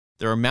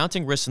There are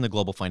mounting risks in the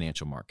global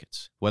financial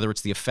markets, whether it's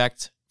the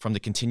effect from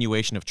the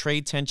continuation of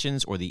trade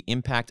tensions or the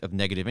impact of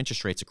negative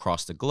interest rates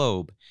across the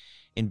globe.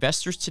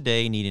 Investors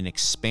today need an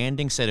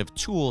expanding set of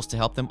tools to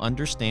help them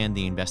understand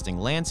the investing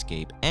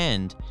landscape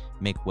and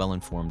make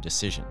well-informed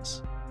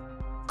decisions.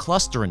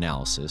 Cluster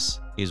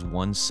analysis is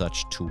one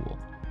such tool.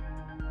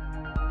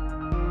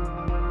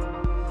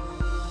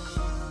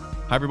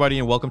 Hi, everybody,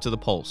 and welcome to The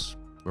Pulse,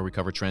 where we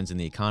cover trends in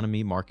the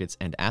economy, markets,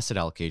 and asset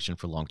allocation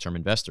for long-term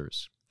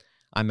investors.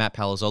 I'm Matt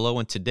Palazzolo,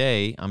 and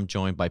today I'm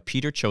joined by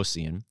Peter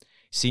Chosian,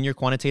 Senior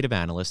Quantitative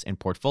Analyst and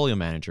Portfolio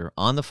Manager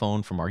on the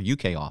phone from our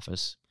UK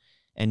office,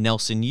 and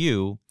Nelson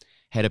Yu,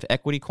 Head of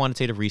Equity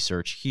Quantitative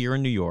Research here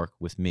in New York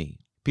with me.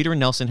 Peter and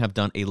Nelson have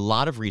done a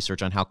lot of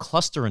research on how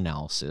cluster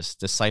analysis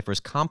deciphers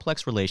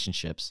complex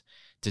relationships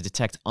to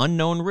detect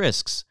unknown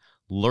risks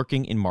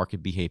lurking in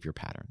market behavior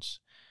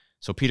patterns.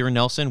 So Peter and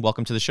Nelson,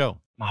 welcome to the show.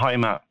 Hi,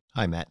 Matt.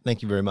 Hi, Matt.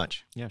 Thank you very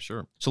much. Yeah,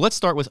 sure. So let's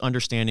start with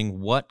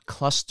understanding what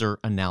cluster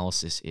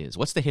analysis is.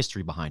 What's the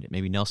history behind it?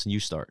 Maybe Nelson, you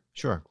start.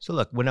 Sure. So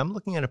look, when I'm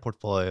looking at a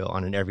portfolio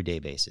on an everyday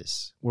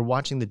basis, we're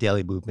watching the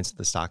daily movements of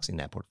the stocks in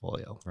that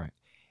portfolio. Right.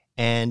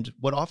 And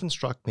what often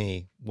struck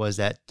me was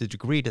that the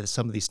degree that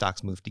some of these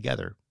stocks move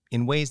together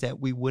in ways that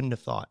we wouldn't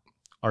have thought.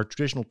 Our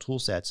traditional tool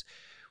sets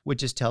would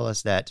just tell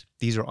us that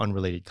these are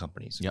unrelated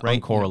companies. Yeah,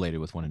 right? uncorrelated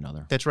with one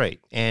another. That's right.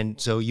 And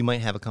so you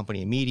might have a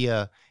company in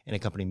media and a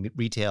company in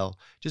retail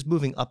just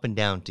moving up and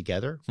down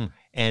together.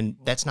 And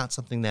that's not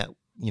something that,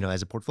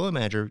 as a portfolio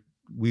manager,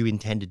 we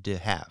intended to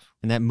have.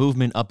 And that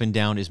movement up and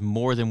down is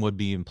more than would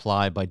be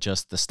implied by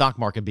just the stock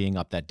market being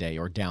up that day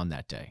or down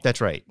that day. That's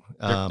right.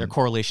 Their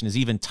correlation is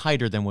even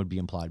tighter than would be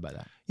implied by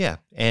that. Yeah.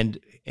 And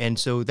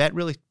so that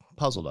really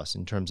puzzled us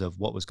in terms of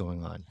what was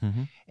going on.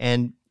 Mm-hmm.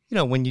 And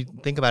when you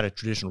think about a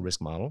traditional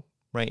risk model,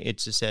 right, it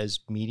just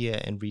says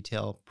media and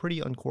retail pretty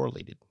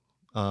uncorrelated.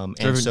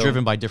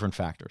 Driven by different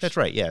factors. That's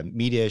right. Yeah.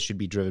 Media should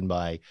be driven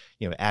by,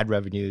 ad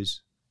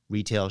revenues.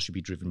 Retail should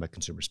be driven by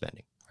consumer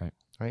spending.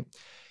 Right.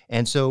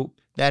 And so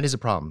that is a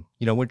problem.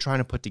 We're trying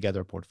to put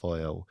together a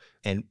portfolio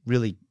and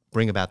really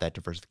bring about that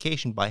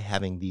diversification by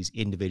having these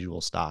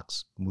individual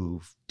stocks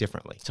move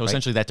differently. So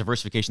essentially that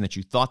diversification that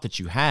you thought that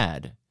you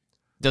had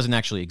doesn't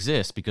actually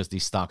exist because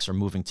these stocks are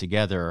moving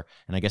together.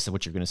 And I guess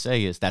what you're going to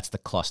say is that's the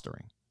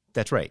clustering.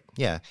 That's right.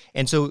 Yeah.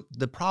 And so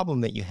the problem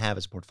that you have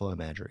as a portfolio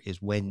manager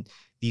is when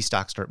these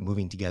stocks start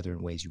moving together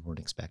in ways you weren't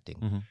expecting.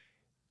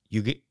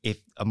 Mm-hmm. If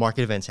a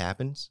market event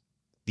happens,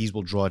 these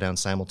will draw down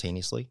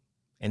simultaneously.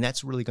 And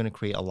that's really going to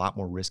create a lot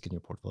more risk in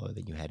your portfolio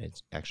than you had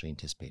actually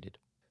anticipated.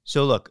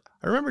 So look,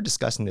 I remember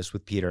discussing this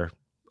with Peter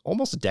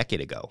almost a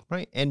decade ago,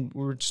 right? And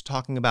we were just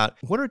talking about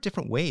what are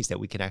different ways that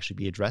we can actually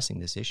be addressing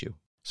this issue.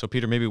 So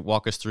Peter, maybe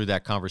walk us through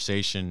that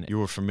conversation. You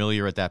were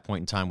familiar at that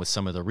point in time with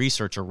some of the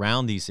research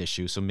around these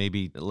issues. So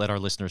maybe let our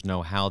listeners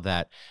know how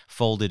that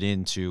folded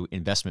into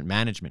investment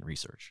management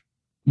research.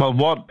 Well,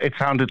 what it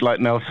sounded like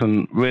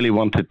Nelson really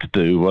wanted to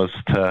do was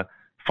to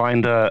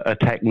find a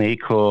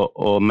technique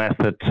or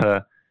method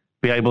to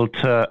be able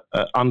to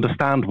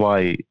understand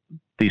why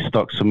these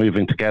stocks are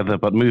moving together,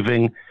 but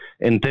moving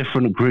in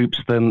different groups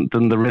than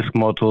the risk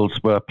models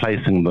were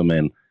placing them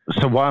in.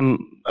 So one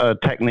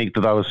technique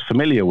that I was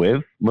familiar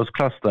with was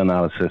cluster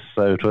analysis.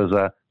 So it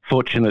was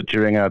fortunate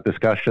during our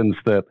discussions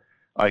that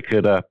I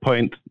could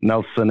point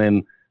Nelson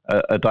in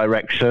a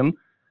direction,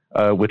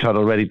 which I'd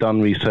already done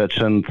research,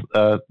 and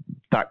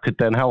that could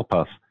then help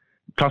us.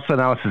 Cluster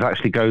analysis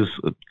actually goes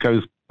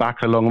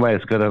back a long way.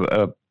 It's got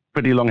a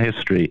pretty long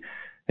history.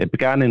 It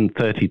began in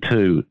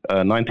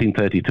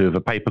 1932, with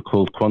a paper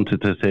called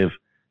Quantitative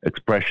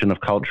Expression of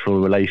Cultural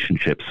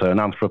Relationships, so an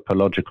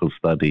anthropological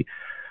study.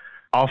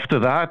 After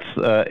that,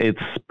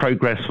 its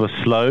progress was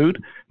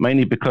slowed,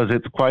 mainly because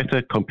it's quite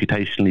a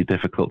computationally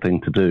difficult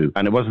thing to do.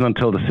 And it wasn't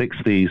until the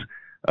 60s,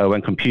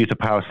 when computer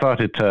power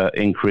started to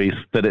increase,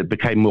 that it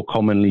became more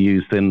commonly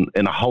used in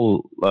a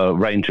whole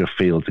range of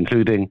fields,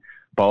 including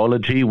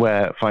biology,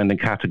 where finding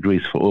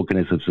categories for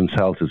organisms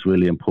themselves is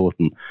really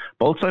important,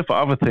 but also for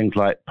other things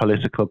like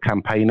political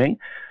campaigning,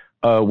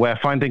 where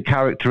finding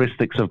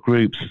characteristics of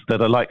groups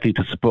that are likely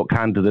to support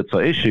candidates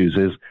or issues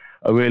is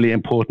a really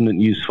important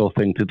and useful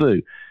thing to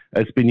do.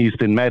 It's been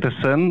used in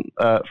medicine,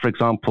 for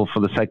example, for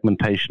the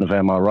segmentation of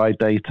MRI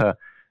data,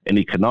 in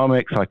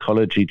economics,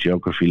 psychology,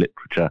 geography,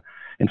 literature.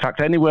 In fact,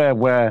 anywhere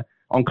where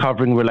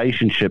uncovering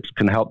relationships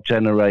can help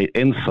generate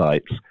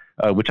insights,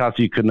 which, as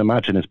you can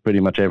imagine, is pretty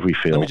much every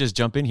field. Let me just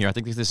jump in here. I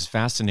think this is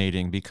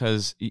fascinating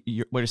because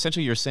what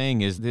essentially you're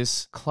saying is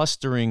this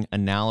clustering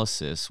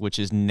analysis, which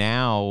is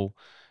now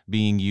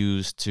being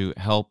used to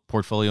help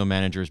portfolio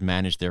managers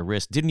manage their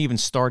risk, didn't even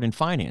start in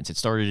finance. It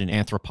started in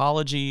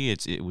anthropology.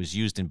 It was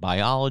used in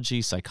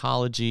biology,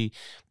 psychology,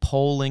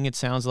 polling, it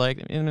sounds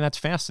like. And that's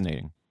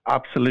fascinating.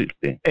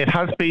 Absolutely. It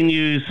has been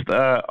used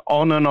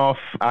on and off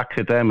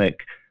academic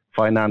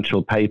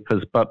financial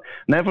papers, but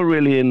never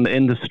really in the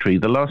industry.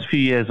 The last few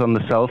years on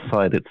the sell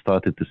side, it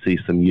started to see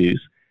some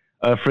use.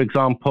 For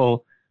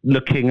example,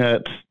 looking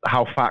at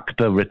how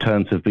factor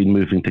returns have been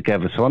moving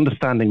together. So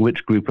understanding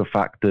which group of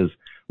factors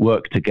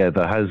work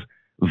together has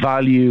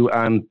value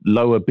and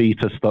lower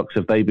beta stocks,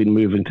 have they been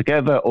moving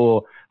together,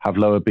 or have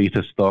lower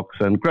beta stocks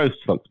and growth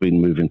stocks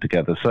been moving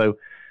together? So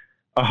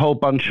a whole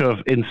bunch of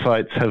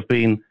insights have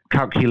been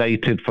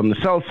calculated from the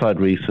sell side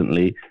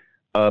recently,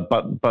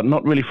 but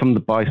not really from the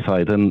buy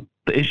side. And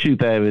the issue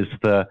there is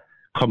the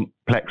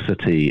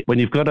complexity. When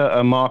you've got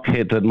a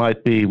market that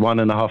might be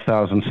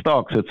 1,500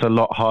 stocks, it's a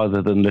lot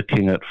harder than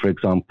looking at, for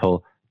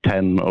example,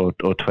 10 or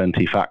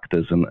 20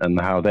 factors and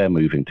how they're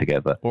moving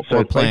together. So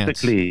it's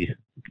basically,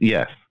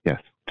 yes.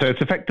 So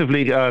it's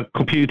effectively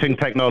computing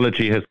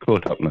technology has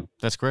caught up now.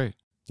 That's great.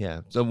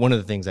 Yeah. So one of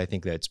the things I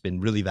think that's been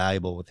really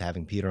valuable with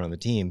having Peter on the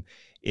team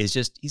is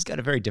just he's got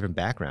a very different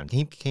background.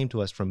 He came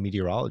to us from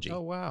meteorology.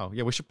 Oh, wow.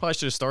 Yeah, we should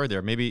have started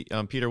there. Maybe,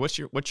 Peter, what's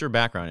your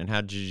background and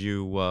how did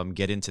you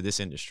get into this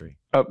industry?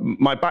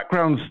 My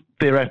background's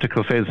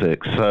theoretical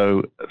physics.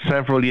 So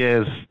several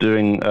years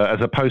doing as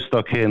a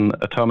postdoc in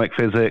atomic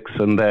physics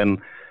and then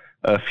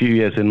a few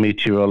years in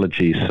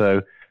meteorology.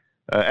 So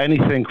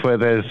anything where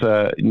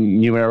there's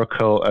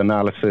numerical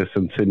analysis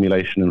and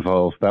simulation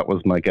involved, that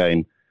was my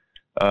game.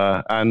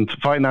 And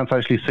finance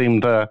actually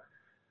seemed a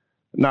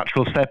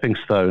natural stepping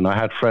stone. I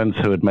had friends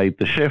who had made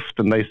the shift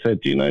and they said,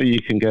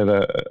 you can get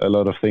a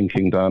lot of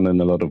thinking done and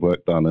a lot of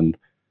work done. And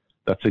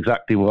that's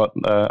exactly what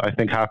I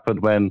think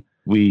happened when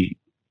we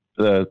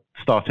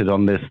started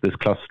on this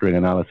clustering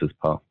analysis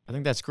path. I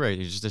think that's great.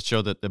 It's just to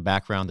show that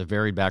the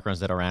varied backgrounds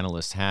that our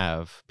analysts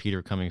have,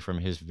 Peter coming from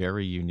his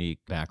very unique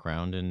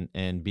background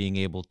and being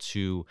able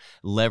to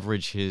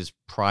leverage his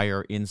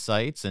prior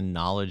insights and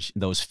knowledge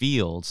in those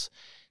fields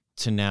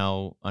to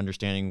now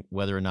understanding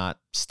whether or not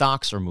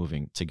stocks are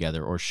moving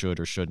together or should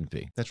or shouldn't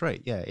be. That's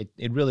right. Yeah.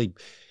 It really,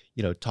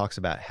 talks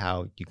about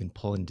how you can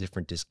pull in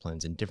different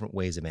disciplines and different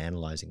ways of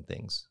analyzing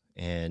things.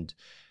 And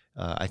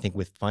I think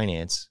with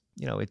finance,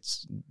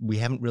 we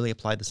haven't really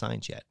applied the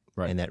science yet.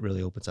 Right. And that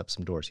really opens up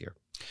some doors here.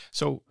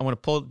 So I want to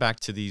pull it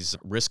back to these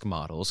risk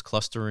models,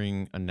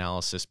 clustering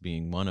analysis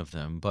being one of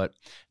them. But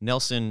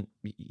Nelson,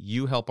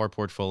 you help our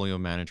portfolio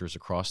managers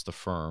across the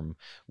firm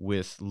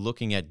with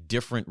looking at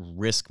different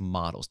risk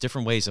models,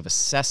 different ways of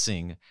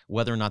assessing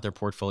whether or not their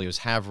portfolios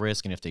have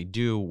risk, and if they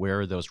do, where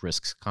are those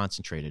risks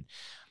concentrated?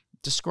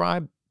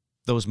 Describe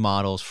those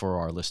models for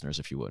our listeners,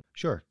 if you would.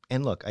 Sure.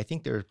 And look, I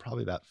think there's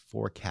probably about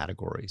 4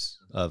 categories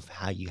of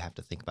how you have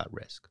to think about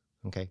risk.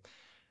 Okay.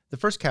 The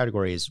first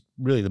category is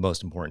really the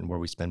most important, where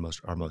we spend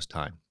our most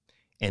time,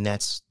 and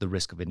that's the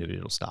risk of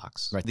individual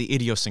stocks. Right, the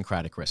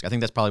idiosyncratic risk. I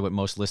think that's probably what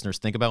most listeners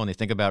think about when they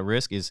think about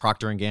risk is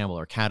Procter & Gamble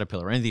or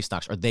Caterpillar or any of these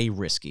stocks. Are they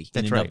risky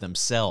in and of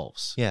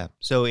themselves? Yeah,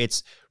 so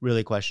it's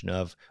really a question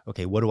of,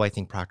 okay, what do I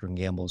think Procter &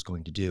 Gamble is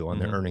going to do on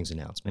their earnings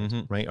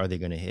announcement, right? Are they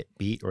going to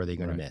beat or are they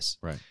going to miss?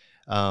 Right.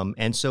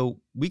 And so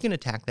we can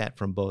attack that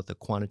from both a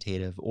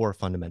quantitative or a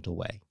fundamental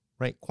way,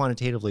 right?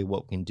 Quantitatively,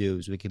 what we can do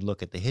is we can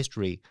look at the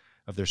history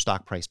of their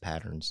stock price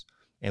patterns,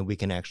 and we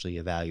can actually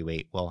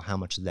evaluate, well, how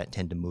much does that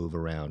tend to move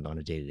around on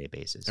a day-to-day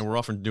basis? And we're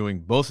often doing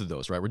both of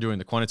those, right? We're doing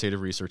the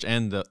quantitative research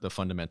and the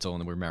fundamental,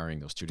 and then we're marrying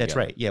those two together. That's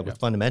right. Yeah, with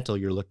fundamental,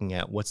 you're looking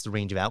at what's the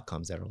range of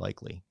outcomes that are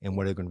likely, and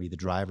what are going to be the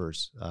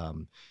drivers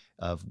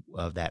of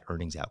that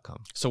earnings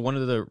outcome. So one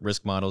of the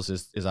risk models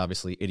is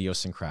obviously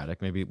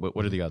idiosyncratic. Maybe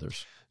what are the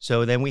others?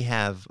 So then we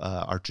have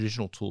our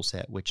traditional tool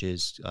set, which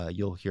is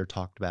you'll hear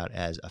talked about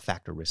as a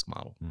factor risk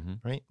model,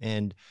 right?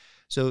 And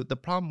so the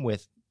problem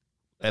with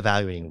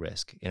evaluating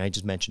risk, and I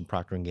just mentioned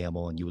Procter &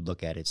 Gamble, and you would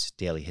look at its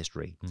daily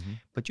history,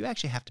 but you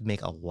actually have to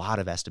make a lot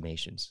of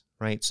estimations,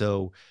 right?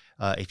 So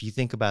if you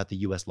think about the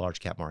U.S. large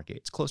cap market,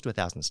 it's close to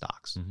 1,000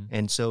 stocks.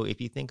 And so if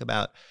you think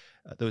about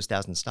those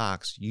 1,000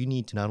 stocks, you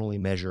need to not only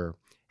measure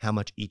how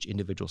much each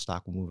individual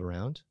stock will move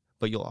around,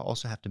 but you'll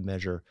also have to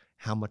measure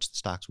how much the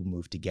stocks will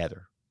move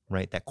together,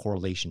 right? That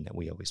correlation that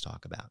we always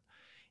talk about.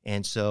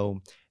 And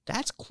so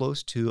that's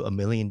close to 1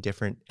 million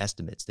different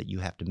estimates that you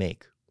have to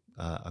make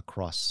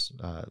across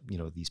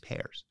these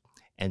pairs.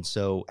 And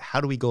so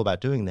how do we go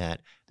about doing that?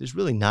 There's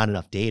really not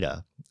enough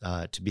data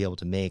to be able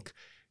to make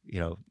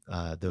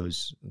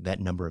that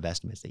number of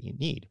estimates that you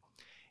need.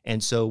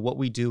 And so what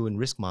we do in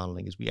risk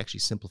modeling is we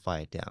actually simplify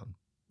it down,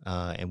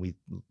 and we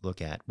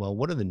look at, well,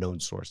 what are the known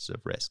sources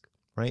of risk,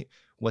 right?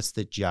 What's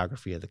the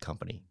geography of the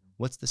company?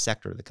 What's the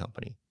sector of the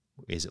company?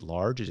 Is it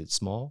large? Is it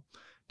small?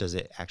 Is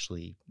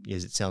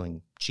it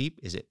selling cheap?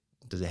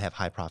 Does it have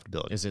high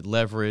profitability? Is it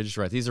leveraged?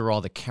 Right. These are all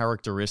the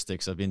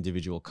characteristics of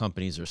individual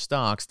companies or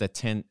stocks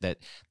that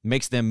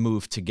makes them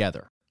move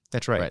together.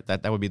 That's right. Right.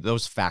 That would be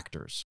those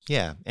factors.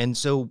 Yeah. And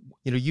so,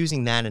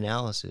 using that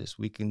analysis,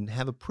 we can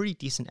have a pretty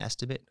decent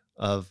estimate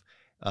of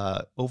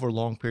over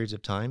long periods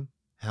of time,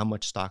 how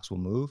much stocks will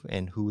move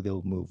and who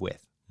they'll move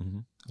with.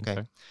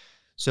 Okay.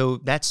 So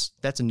that's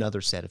another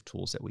set of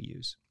tools that we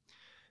use.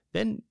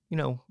 Then,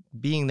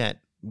 being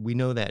that we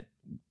know that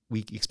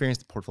we experience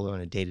the portfolio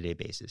on a day-to-day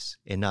basis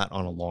and not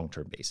on a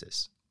long-term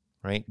basis,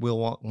 right? We'll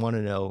want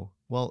to know,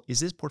 well, is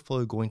this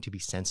portfolio going to be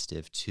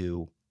sensitive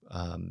to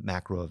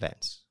macro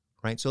events,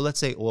 right? So let's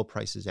say oil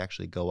prices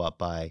actually go up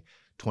by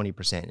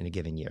 20% in a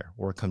given year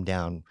or come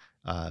down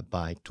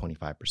by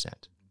 25%.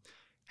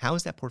 How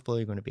is that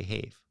portfolio going to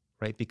behave,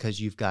 right? Because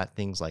you've got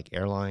things like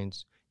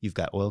airlines, you've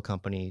got oil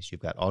companies,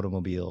 you've got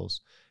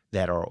automobiles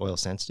that are oil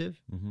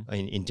sensitive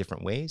in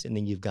different ways. And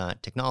then you've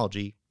got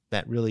technology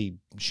that really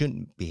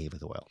shouldn't behave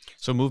with oil.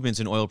 So movements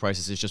in oil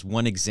prices is just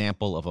one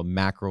example of a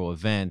macro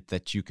event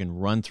that you can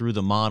run through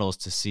the models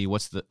to see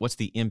what's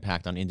the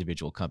impact on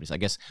individual companies. I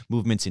guess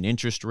movements in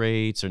interest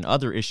rates and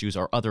other issues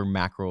are other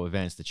macro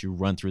events that you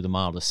run through the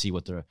model to see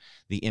what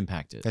the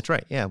impact is. That's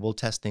right. Yeah, we'll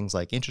test things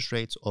like interest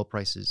rates, oil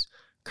prices,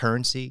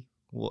 currency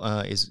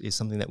is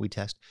something that we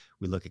test.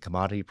 We look at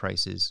commodity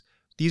prices.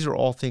 These are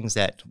all things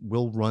that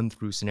we'll run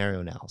through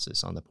scenario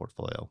analysis on the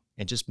portfolio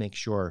and just make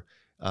sure,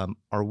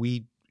 are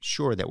we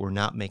sure that we're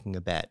not making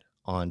a bet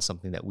on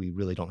something that we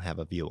really don't have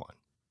a view on.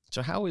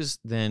 So how is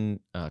then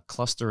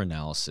cluster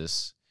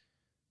analysis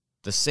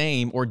the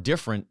same or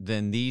different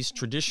than these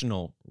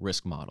traditional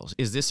risk models?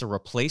 Is this a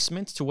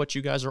replacement to what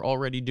you guys are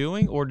already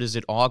doing, or does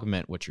it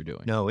augment what you're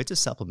doing? No, it's a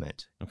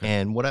supplement. Okay.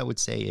 And what I would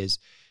say is,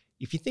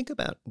 if you think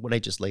about what I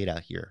just laid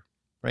out here,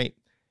 right?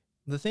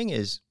 The thing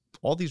is,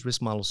 all these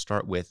risk models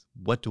start with,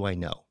 what do I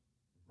know,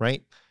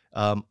 right?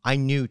 I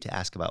knew to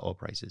ask about oil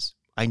prices.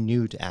 I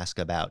knew to ask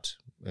about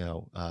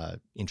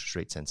interest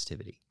rate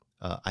sensitivity.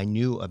 I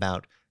knew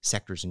about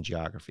sectors and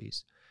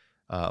geographies.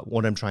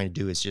 What I'm trying to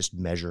do is just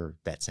measure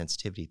that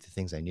sensitivity to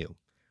things I knew.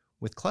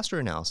 With cluster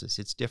analysis,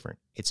 it's different.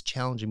 It's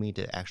challenging me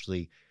to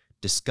actually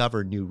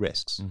discover new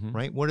risks,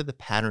 right? What are the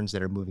patterns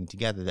that are moving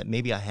together that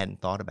maybe I hadn't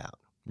thought about?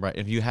 Right.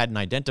 If you hadn't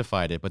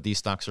identified it, but these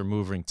stocks are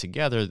moving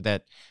together,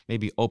 that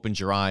maybe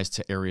opens your eyes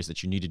to areas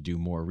that you need to do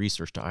more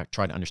research to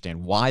try to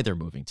understand why they're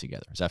moving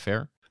together. Is that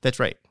fair? That's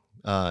right.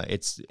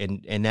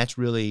 And that's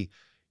really,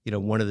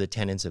 one of the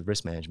tenets of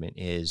risk management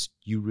is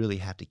you really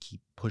have to keep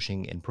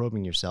pushing and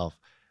probing yourself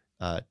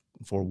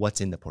for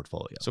what's in the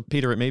portfolio. So,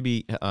 Peter, it may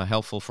be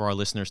helpful for our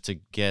listeners to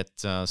get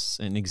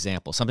an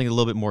example, something a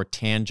little bit more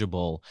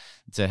tangible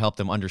to help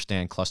them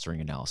understand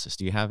clustering analysis.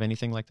 Do you have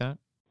anything like that?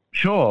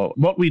 Sure.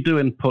 What we do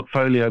in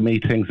portfolio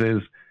meetings is,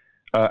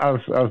 as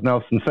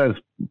Nelson says,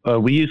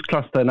 we use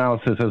cluster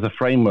analysis as a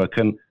framework.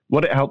 And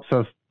what it helps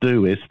us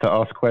do is to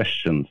ask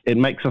questions. It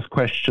makes us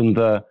question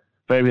the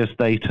various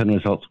data and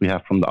results we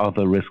have from the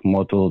other risk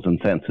models and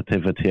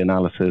sensitivity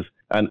analysis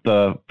and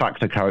the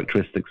factor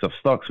characteristics of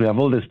stocks. We have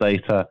all this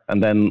data,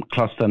 and then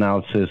cluster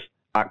analysis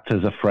acts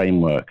as a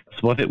framework.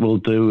 So what it will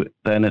do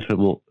then is it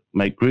will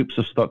make groups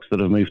of stocks that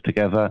have moved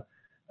together.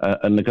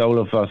 And the goal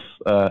of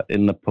us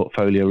in the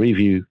portfolio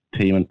review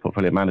team and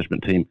portfolio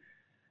management team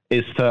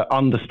is to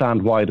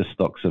understand why the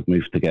stocks have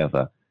moved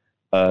together.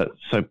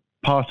 So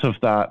part of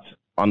that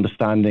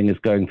understanding is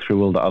going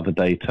through all the other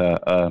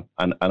data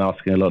and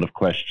asking a lot of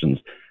questions.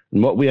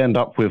 And what we end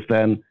up with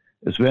then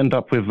is we end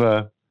up with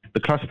the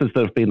clusters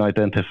that have been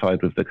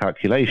identified with the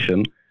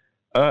calculation,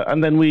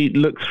 and then we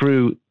look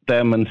through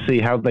them and see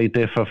how they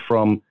differ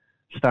from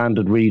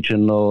standard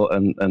regional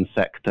and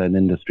sector and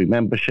industry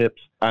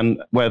memberships,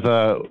 and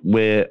whether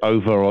we're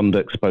over or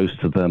underexposed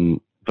to them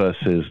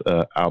versus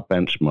our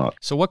benchmark.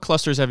 So what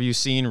clusters have you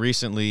seen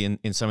recently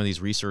in some of these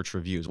research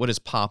reviews? What has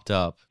popped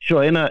up?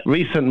 Sure. In a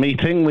recent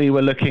meeting, we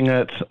were looking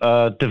at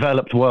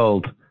developed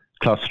world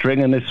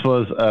clustering, and this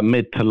was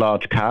mid to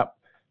large cap,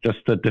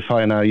 just to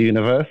define our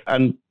universe.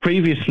 And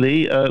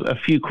previously, a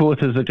few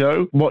quarters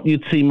ago, what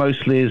you'd see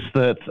mostly is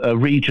that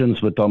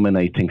regions were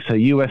dominating. So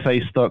USA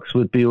stocks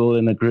would be all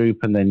in a group,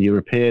 and then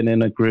European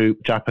in a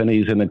group,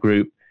 Japanese in a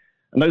group.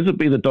 And those would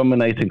be the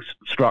dominating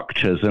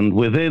structures. And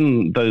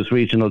within those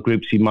regional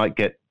groups, you might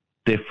get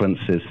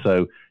differences.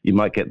 So you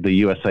might get the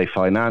USA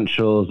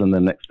financials, and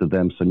then next to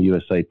them, some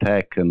USA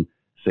tech and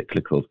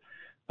cyclicals.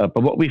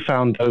 But what we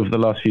found over the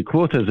last few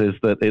quarters is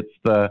that it's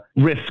the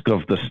risk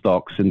of the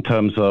stocks in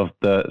terms of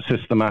the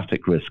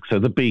systematic risk, so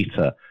the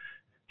beta.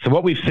 So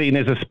what we've seen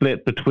is a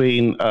split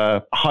between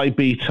high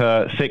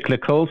beta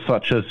cyclicals,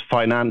 such as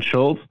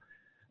financials,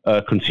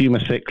 consumer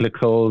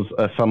cyclicals,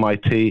 some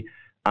IT,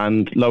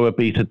 and lower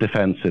beta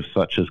defensives,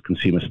 such as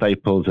consumer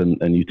staples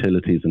and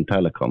utilities and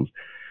telecoms.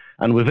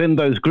 And within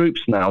those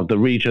groups now, the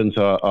regions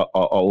are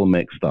all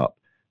mixed up.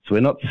 So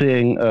we're not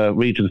seeing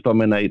regions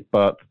dominate,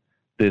 but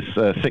this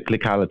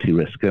cyclicality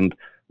risk. And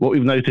what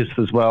we've noticed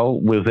as well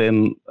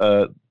within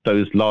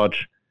those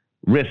large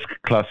risk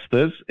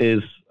clusters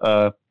is,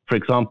 for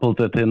example,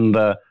 that in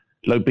the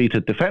low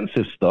beta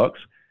defensive stocks,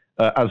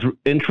 as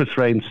interest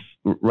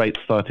rates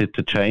started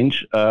to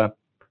change,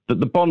 that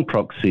the bond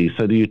proxy,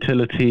 so the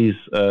utilities,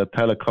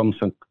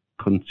 telecoms and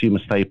consumer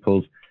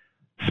staples,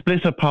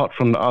 split apart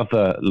from the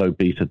other low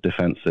beta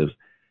defensives.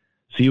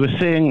 So you were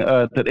seeing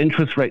that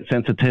interest rate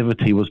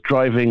sensitivity was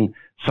driving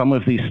some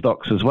of these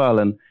stocks as well.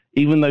 And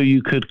even though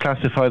you could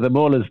classify them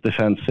all as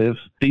defensive,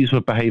 these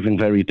were behaving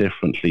very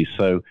differently.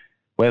 So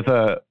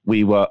whether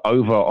we were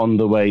over or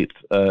underweight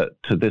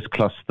to this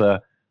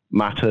cluster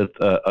mattered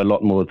a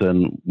lot more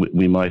than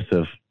we might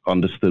have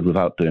understood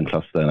without doing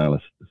cluster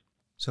analysis.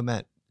 So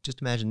Matt,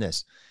 just imagine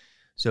this.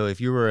 So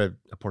if you were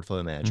a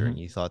portfolio manager and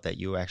you thought that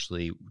you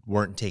actually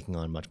weren't taking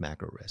on much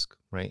macro risk,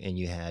 right? And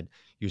you had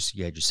your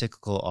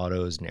cyclical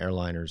autos and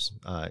airliners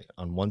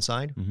on one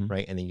side,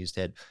 right? And then you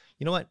said,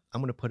 you know what? I'm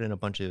going to put in a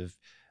bunch of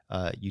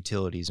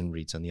utilities and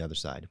REITs on the other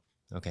side.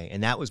 Okay,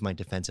 and that was my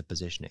defensive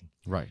positioning.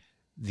 Right.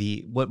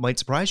 What might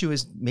surprise you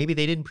is maybe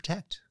they didn't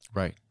protect.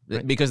 Right.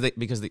 Right. Because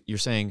you're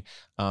saying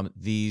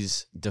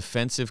these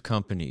defensive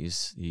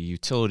companies, the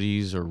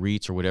utilities or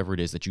REITs or whatever it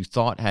is that you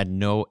thought had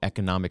no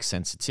economic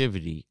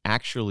sensitivity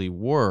actually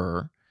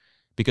were,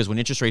 because when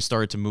interest rates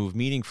started to move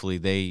meaningfully,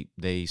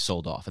 they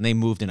sold off and they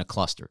moved in a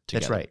cluster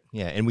together. That's right.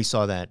 Yeah, and we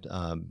saw that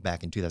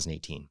back in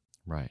 2018.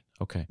 Right.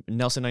 Okay.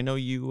 Nelson, I know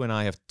you and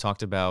I have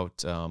talked about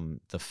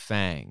the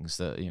FANGs,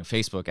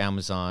 Facebook,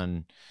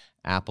 Amazon,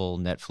 Apple,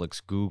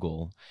 Netflix,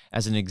 Google,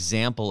 as an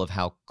example of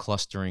how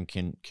clustering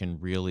can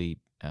really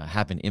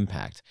have an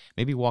impact.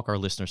 Maybe walk our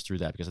listeners through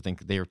that, because I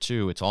think there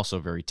too, it's also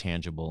very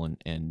tangible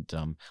and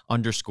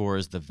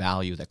underscores the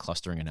value that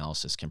clustering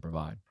analysis can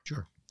provide.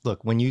 Sure.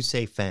 Look, when you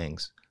say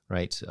FANGs,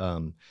 right,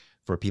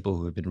 for people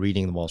who have been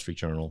reading the Wall Street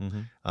Journal,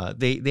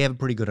 they have a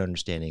pretty good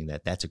understanding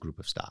that that's a group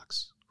of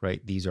stocks, right?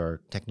 These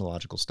are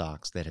technological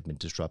stocks that have been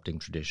disrupting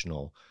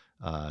traditional,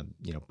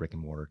 brick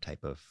and mortar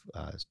type of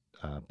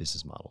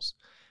business models.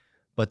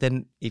 But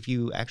then if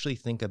you actually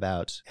think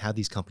about how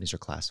these companies are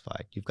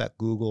classified, you've got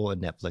Google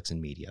and Netflix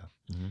and media.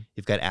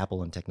 You've got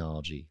Apple and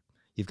technology.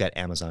 You've got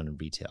Amazon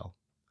and retail.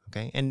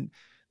 Okay. And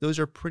those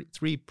are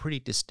three pretty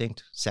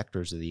distinct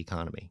sectors of the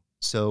economy.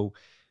 So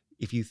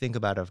if you think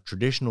about a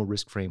traditional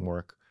risk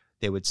framework,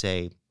 they would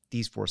say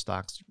these four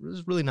stocks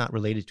are really not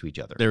related to each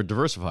other. They're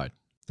diversified.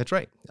 That's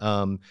right.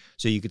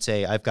 So you could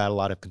say I've got a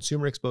lot of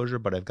consumer exposure,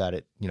 but I've got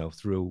it,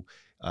 through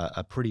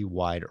a pretty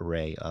wide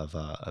array of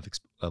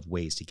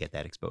ways to get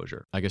that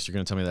exposure. I guess you're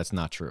going to tell me that's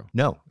not true.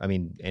 No, I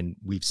mean, and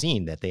we've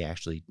seen that they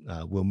actually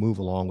will move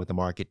along with the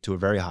market to a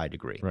very high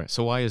degree. Right.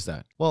 So why is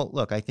that? Well,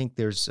 look, I think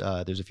there's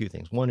a few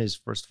things. One is,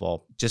 first of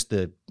all, just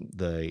the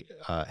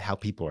how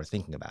people are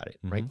thinking about it.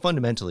 Right.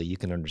 Fundamentally, you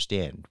can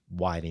understand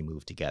why they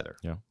move together.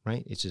 Yeah.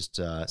 Right. It's just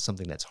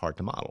something that's hard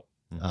to model.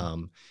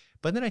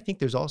 But then I think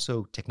there's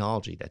also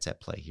technology that's at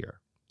play here,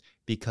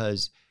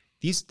 because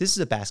this is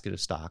a basket of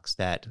stocks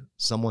that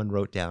someone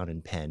wrote down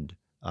and penned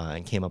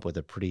and came up with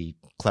a pretty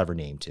clever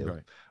name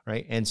to,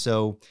 right? And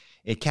so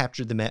it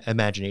captured the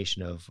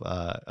imagination of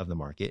the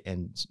market,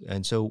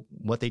 and so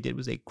what they did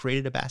was they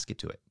created a basket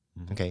to it.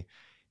 Okay,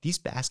 these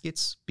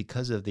baskets,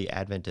 because of the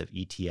advent of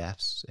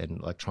ETFs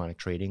and electronic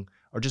trading,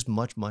 are just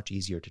much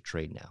easier to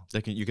trade now.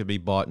 You could be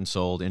bought and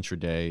sold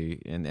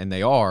intraday, and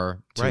they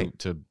are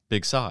to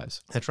big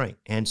size. That's right.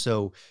 And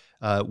so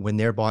when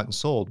they're bought and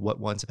sold, what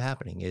winds up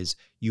happening is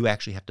you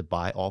actually have to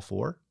buy all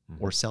four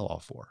or sell all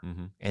four.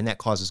 And that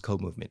causes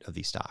co-movement of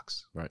these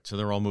stocks. Right. So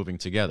they're all moving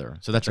together.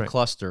 So that's a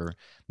cluster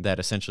that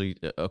essentially,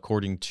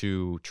 according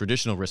to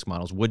traditional risk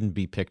models, wouldn't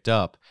be picked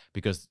up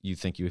because you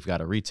think you've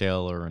got a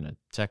retailer and a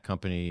tech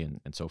company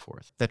and so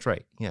forth. That's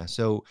right. Yeah.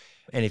 So,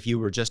 and if you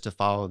were just to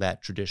follow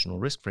that traditional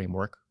risk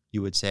framework,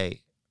 you would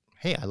say,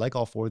 hey, I like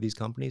all four of these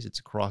companies. It's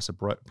across a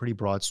pretty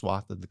broad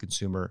swath of the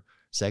consumer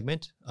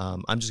segment.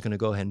 I'm just going to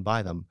go ahead and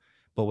buy them.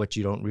 But what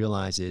you don't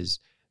realize is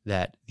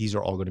that these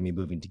are all going to be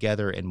moving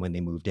together. And when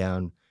they move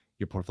down,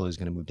 your portfolio is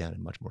going to move down in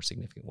a much more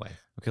significant way.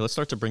 Okay, let's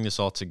start to bring this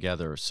all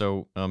together.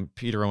 So,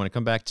 Peter, I want to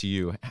come back to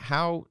you.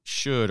 How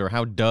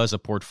does a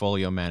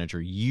portfolio manager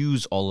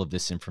use all of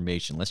this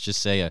information? Let's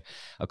just say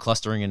a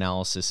clustering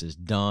analysis is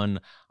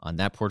done on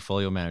that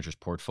portfolio manager's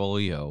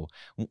portfolio.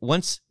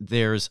 Once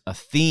there's a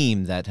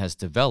theme that has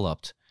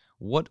developed,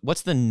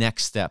 what's the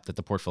next step that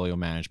the portfolio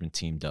management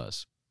team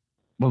does?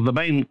 Well, the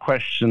main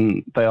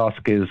question they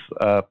ask is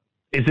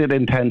it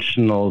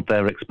intentional,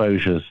 their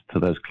exposures to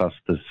those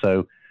clusters?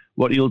 So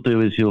what you'll do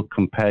is you'll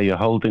compare your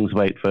holdings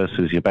weight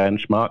versus your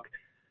benchmark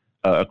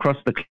across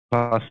the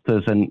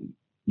clusters, and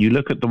you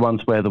look at the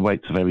ones where the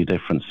weights are very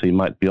different. So you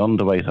might be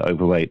underweight or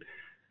overweight.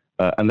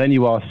 And then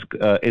you ask,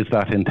 is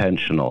that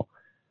intentional?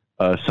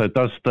 So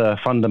does the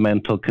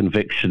fundamental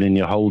conviction in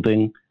your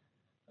holdings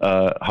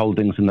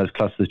in those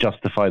clusters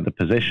justify the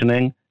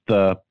positioning?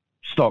 The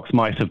stocks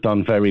might have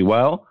done very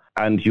well,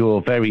 and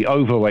you're very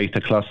overweight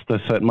a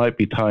cluster, so it might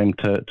be time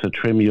to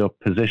trim your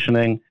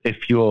positioning.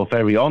 If you're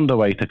very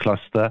underweight a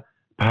cluster,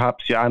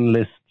 perhaps your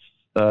analysts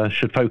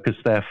should focus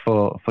there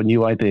for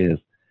new ideas.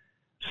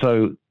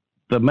 So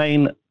the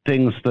main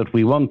things that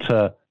we want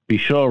to be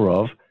sure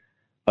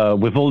of,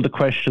 with all the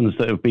questions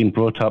that have been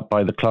brought up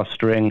by the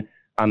clustering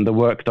and the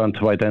work done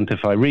to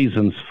identify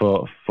reasons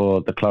for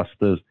the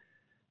clusters,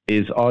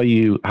 is, are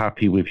you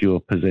happy with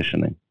your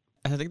positioning?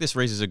 I think this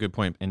raises a good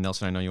point, and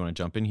Nelson, I know you want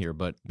to jump in here,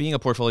 but being a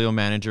portfolio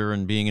manager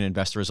and being an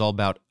investor is all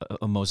about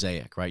a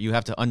mosaic, right? You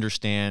have to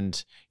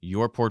understand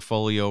your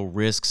portfolio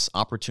risks,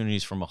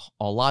 opportunities from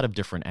a lot of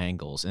different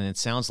angles, and it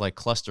sounds like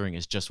clustering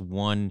is just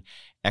one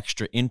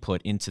extra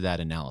input into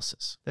that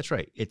analysis. That's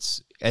right.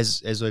 It's,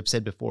 as I've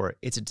said before,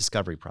 it's a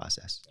discovery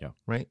process,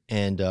 right?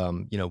 And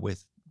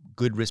with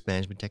good risk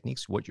management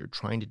techniques, what you're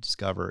trying to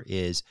discover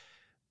is,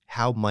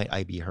 how might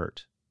I be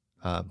hurt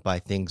by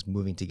things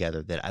moving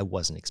together that I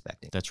wasn't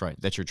expecting? That's right.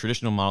 That your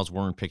traditional models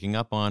weren't picking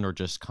up on, or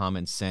just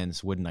common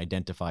sense wouldn't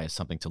identify as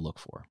something to look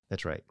for.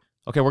 That's right.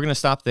 Okay, we're going to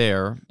stop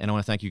there, and I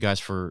want to thank you guys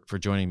for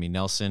joining me,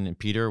 Nelson and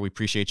Peter. We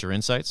appreciate your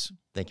insights.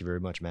 Thank you very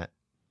much, Matt.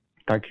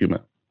 Thank you,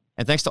 Matt.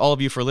 And thanks to all of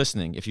you for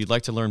listening. If you'd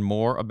like to learn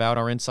more about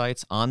our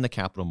insights on the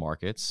capital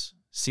markets,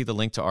 see the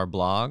link to our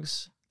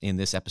blogs in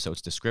this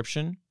episode's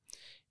description.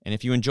 And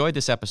if you enjoyed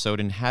this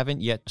episode and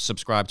haven't yet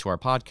subscribed to our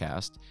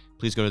podcast,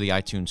 please go to the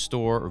iTunes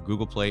Store or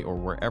Google Play or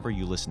wherever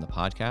you listen to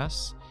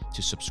podcasts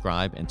to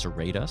subscribe and to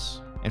rate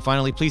us. And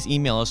finally, please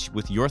email us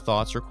with your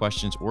thoughts or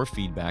questions or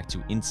feedback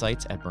to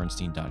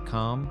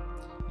insights@bernstein.com.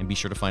 And be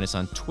sure to find us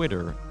on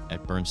Twitter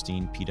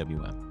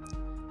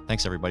 @BernsteinPWM.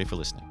 Thanks, everybody, for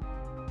listening.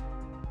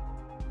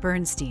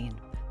 Bernstein,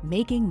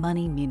 making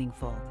money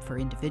meaningful for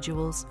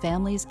individuals,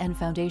 families, and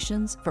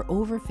foundations for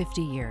over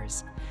 50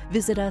 years.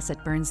 Visit us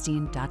at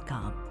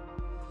bernstein.com.